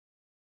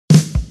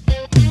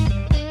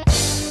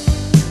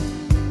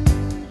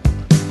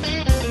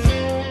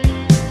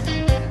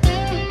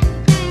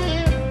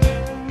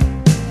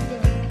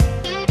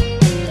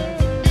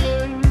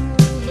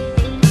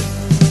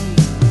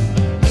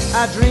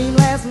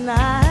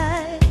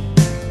night,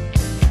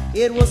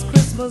 it was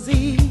Christmas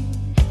Eve.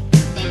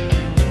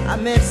 I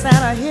met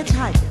Santa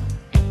hitchhiking.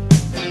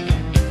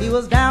 He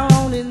was down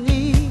on his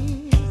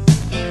knees.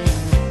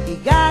 He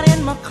got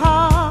in my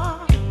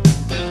car.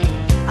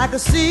 I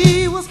could see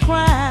he was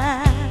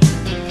crying.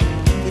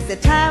 He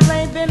said, times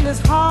ain't been this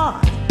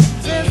hard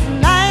since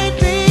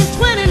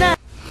 1929.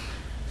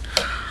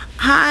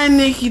 Hi,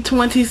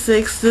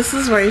 Nikki26. This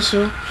is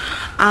Rachel.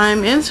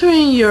 I'm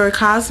entering your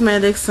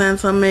Cosmetic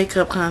Santa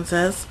makeup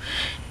contest,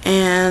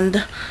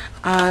 and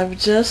I've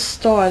just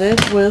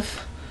started with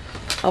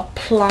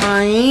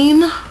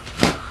applying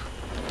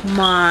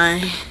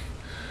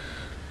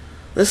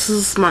this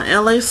is my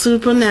LA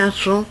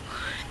Supernatural,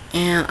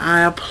 and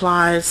I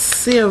applied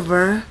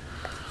silver.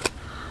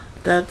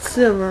 That's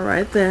silver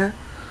right there.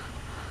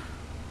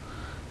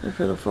 If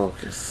it'll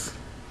focus.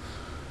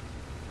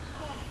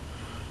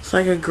 It's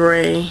like a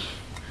gray.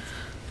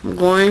 I'm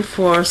going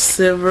for a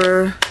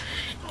silver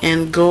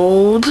and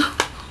gold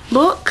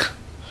look.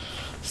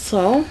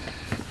 So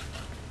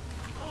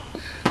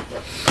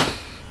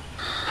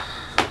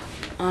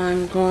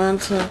I'm going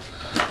to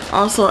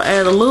also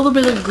add a little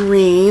bit of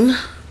green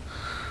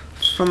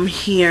from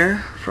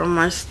here, from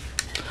my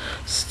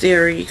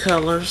starry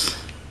colors.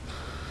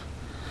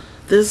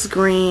 This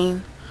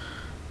green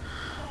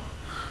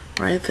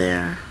right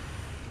there.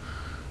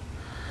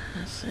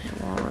 Let's see,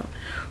 more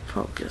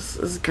focus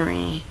is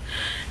green,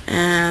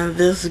 and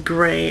this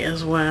gray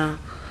as well.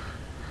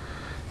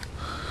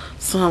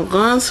 So I'm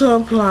going to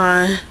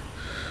apply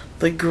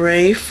the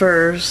gray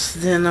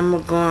first, then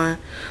I'm going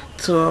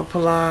to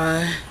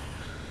apply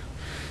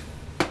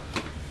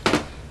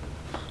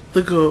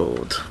the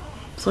gold.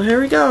 So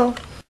here we go.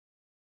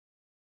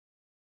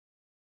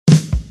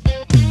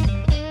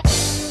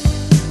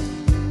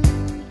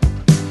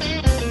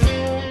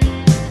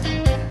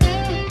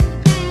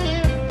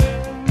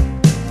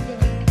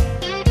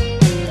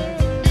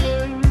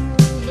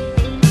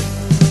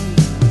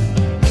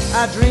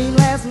 I dreamed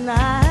last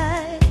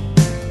night,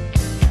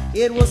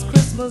 it was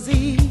Christmas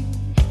Eve.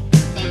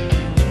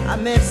 I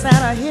met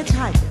Santa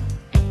hitchhiking.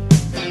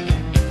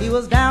 He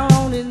was down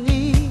on his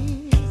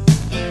knees.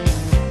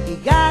 He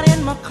got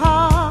in my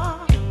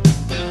car.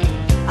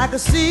 I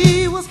could see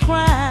he was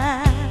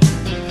crying.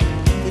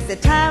 He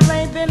said, times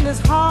ain't been this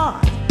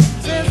hard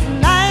since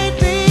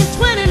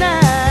 1929.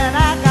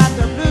 I got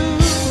the blues.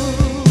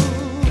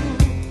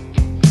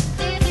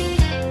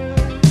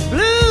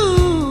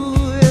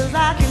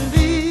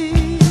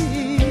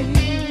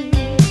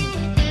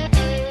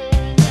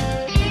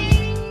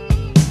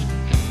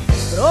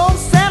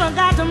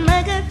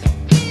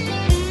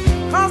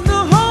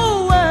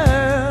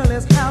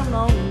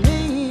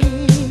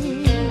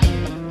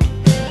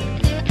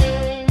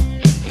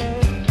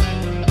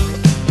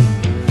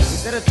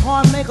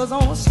 Toy makers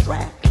on a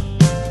strap.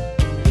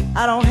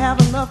 I don't have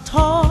enough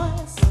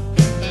toys.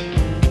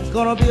 It's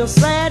gonna be a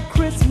sad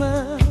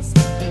Christmas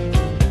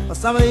for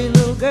some of these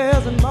little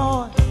girls and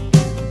boys.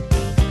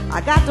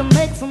 I got to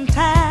make some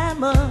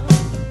time up.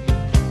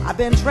 I've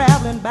been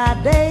traveling by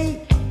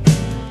day.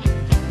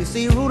 You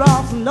see,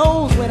 Rudolph's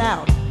nose went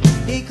out.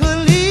 He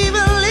couldn't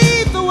even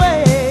lead the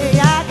way.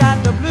 I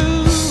got the blues.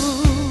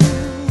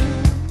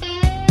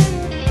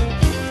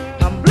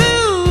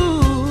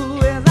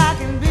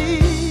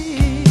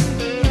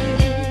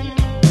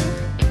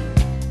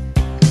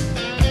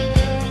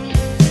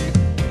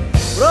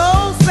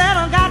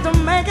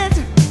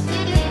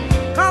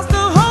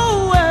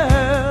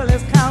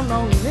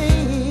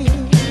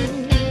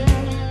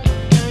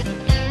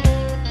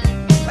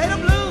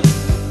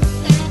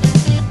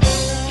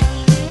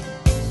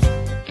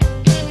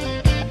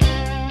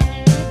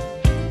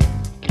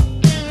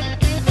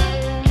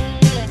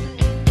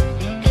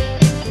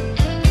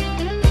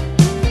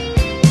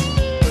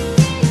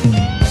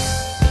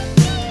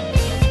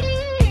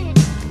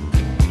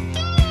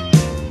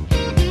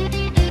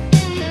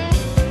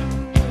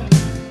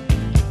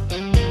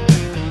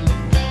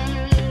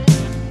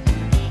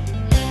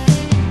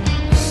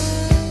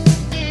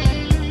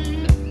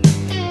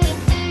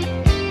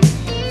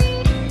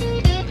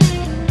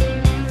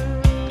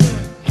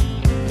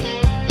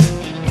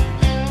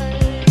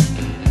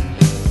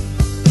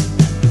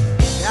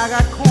 I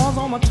got corns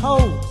on my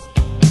toes,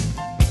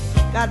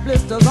 got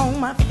blisters on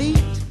my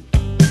feet.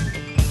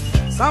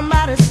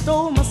 Somebody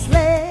stole my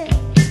sled.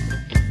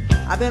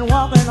 I've been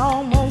walking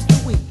almost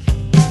a week.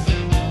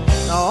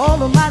 Now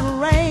all of my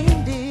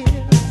reindeers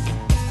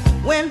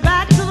went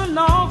back to the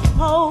North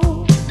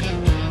Pole.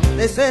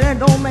 They said they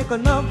don't make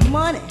enough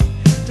money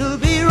to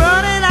be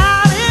running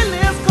out in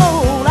this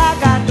cold. I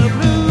got the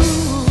blues.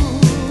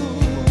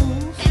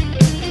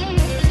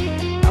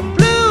 I'm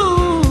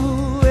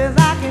blue as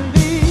I can be.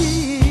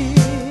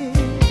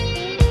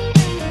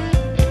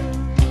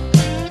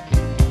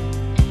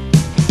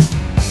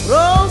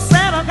 Oh,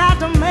 Santa got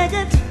to make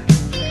it,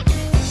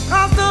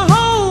 'cause the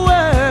whole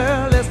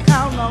world is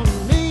counting on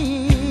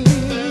me.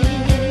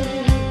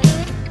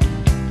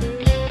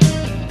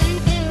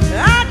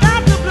 I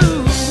got the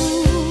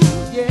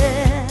blues,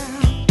 yeah.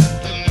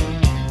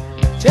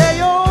 Tell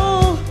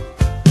your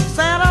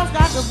Santa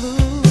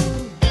blue.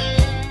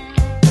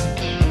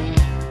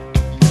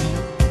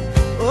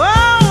 Oh,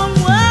 I'm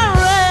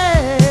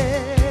worried.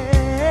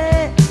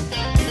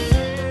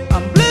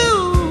 I'm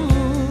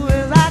blue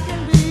as I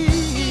can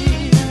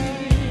be.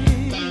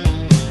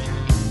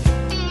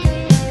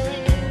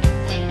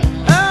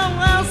 Oh,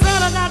 well,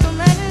 said I got to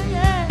make it,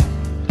 yeah.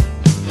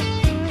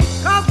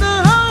 'Cause the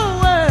whole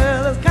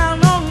world is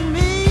counting on me.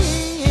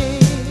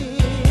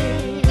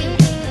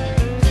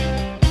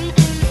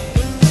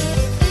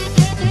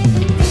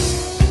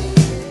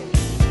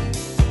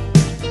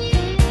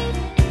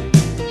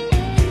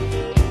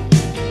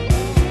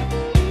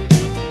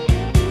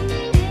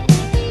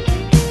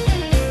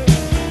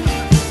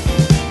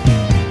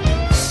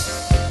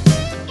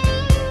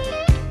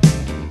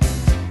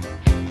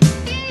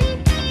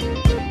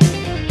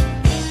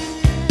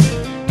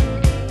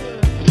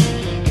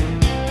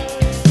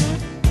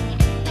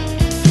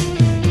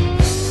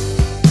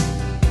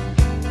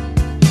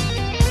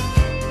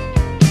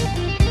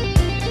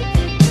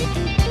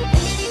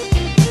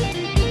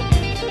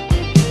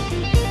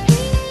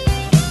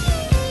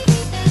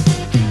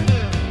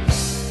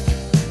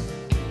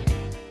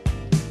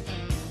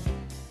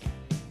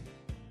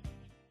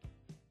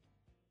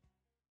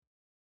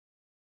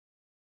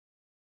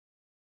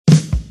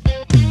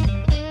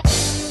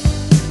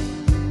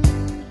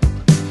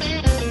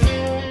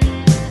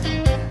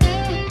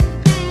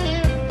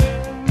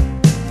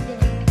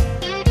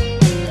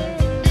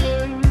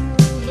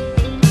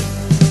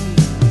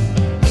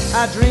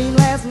 I dreamed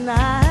last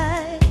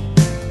night,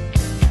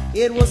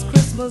 it was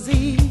Christmas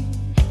Eve.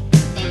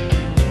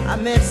 I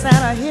met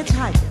Santa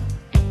hitchhiking,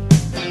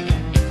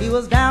 he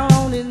was down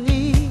on his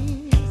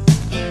knees.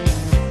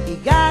 He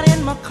got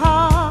in my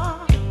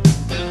car,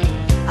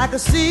 I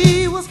could see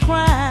he was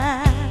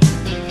crying.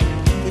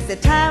 He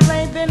said, times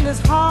ain't been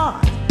this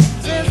hard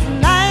since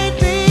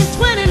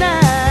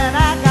 1929.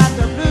 I got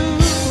the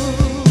blues.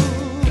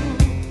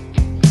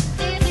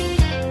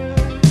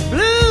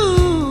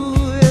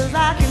 Blue as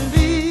I can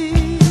be.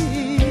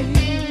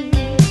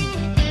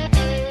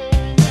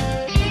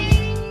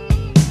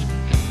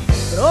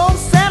 But old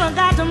Santa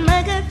got to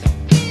make it,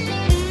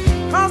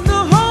 'cause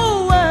the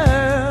whole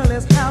world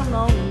is counting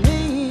on me.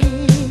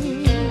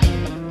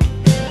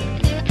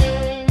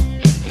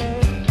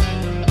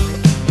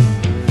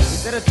 He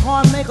said the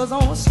toy maker's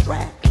on a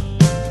strike.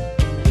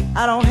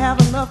 I don't have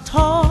enough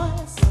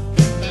toys.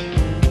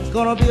 It's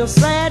gonna be a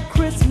sad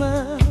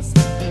Christmas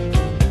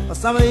for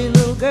some of these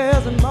little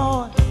girls and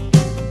boys.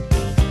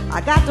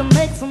 I got to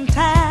make some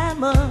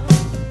time up.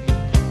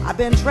 I've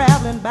been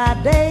traveling by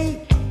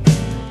day.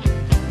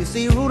 You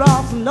see,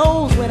 Rudolph's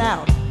nose went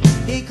out.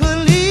 He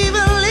couldn't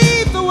even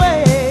lead the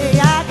way.